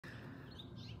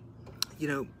You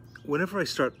know, whenever I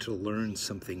start to learn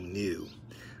something new,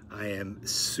 I am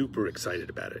super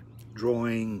excited about it.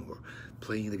 Drawing or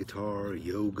playing the guitar,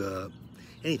 yoga,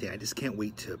 anything. I just can't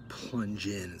wait to plunge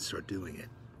in and start doing it.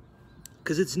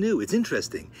 Because it's new, it's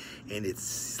interesting, and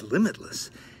it's limitless.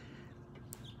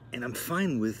 And I'm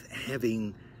fine with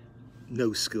having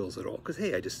no skills at all, because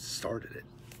hey, I just started it.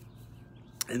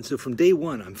 And so from day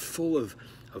one, I'm full of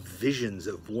visions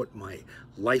of what my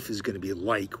life is going to be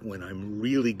like when I'm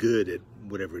really good at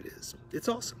whatever it is. It's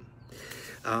awesome.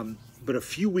 But a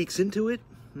few weeks into it,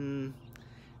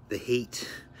 the hate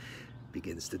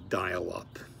begins to dial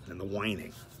up and the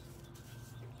whining.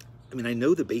 I mean, I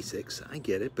know the basics, I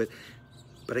get it, but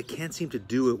I can't seem to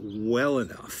do it well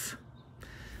enough.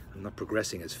 I'm not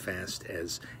progressing as fast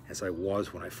as I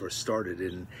was when I first started,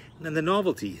 and the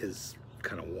novelty has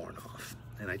kind of worn off.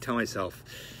 And I tell myself,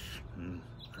 I'm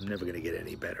never going to get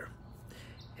any better.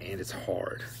 And it's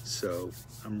hard, so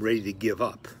I'm ready to give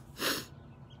up.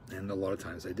 And a lot of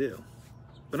times I do.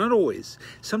 But not always.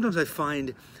 Sometimes I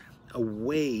find a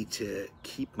way to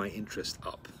keep my interest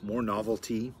up. More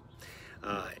novelty,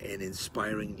 an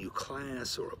inspiring new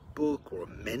class, or a book, or a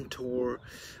mentor,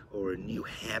 or a new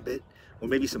habit, or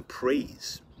maybe some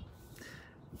praise,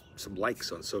 some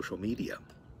likes on social media.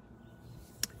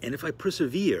 And if I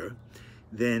persevere,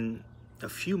 then a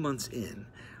few months in,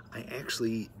 I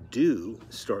actually do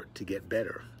start to get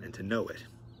better and to know it.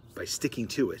 By sticking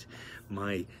to it,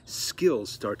 my skills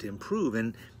start to improve,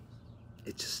 and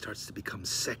it just starts to become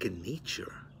second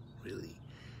nature, really.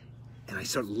 And I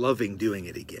start loving doing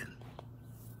it again.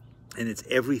 And it's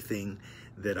everything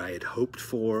that I had hoped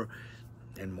for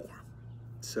and more.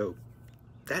 So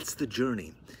that's the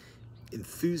journey.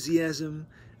 Enthusiasm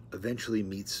eventually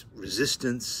meets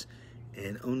resistance,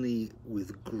 and only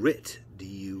with grit do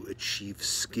you achieve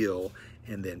skill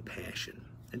and then passion.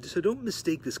 And so don't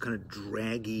mistake this kind of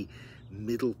draggy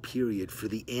middle period for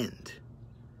the end.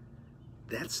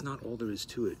 That's not all there is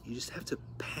to it. You just have to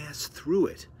pass through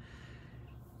it.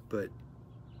 But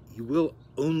you will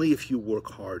only if you work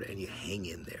hard and you hang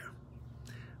in there.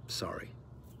 Sorry.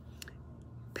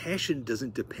 Passion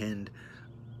doesn't depend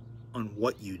on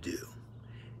what you do.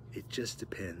 It just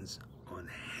depends on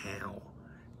how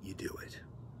you do it.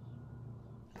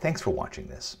 Thanks for watching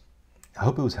this. I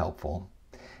hope it was helpful.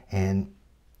 And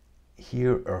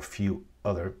here are a few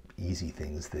other easy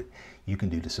things that you can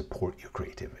do to support your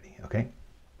creativity, okay?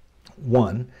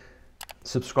 1,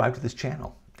 subscribe to this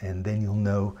channel, and then you'll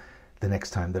know the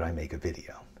next time that I make a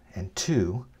video. And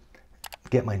 2,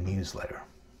 get my newsletter.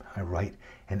 I write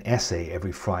an essay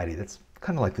every Friday that's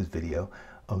kind of like this video,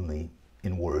 only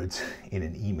in words, in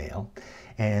an email.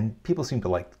 And people seem to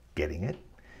like getting it,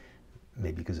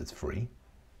 maybe because it's free.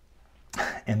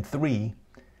 And 3,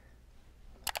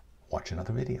 watch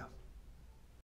another video.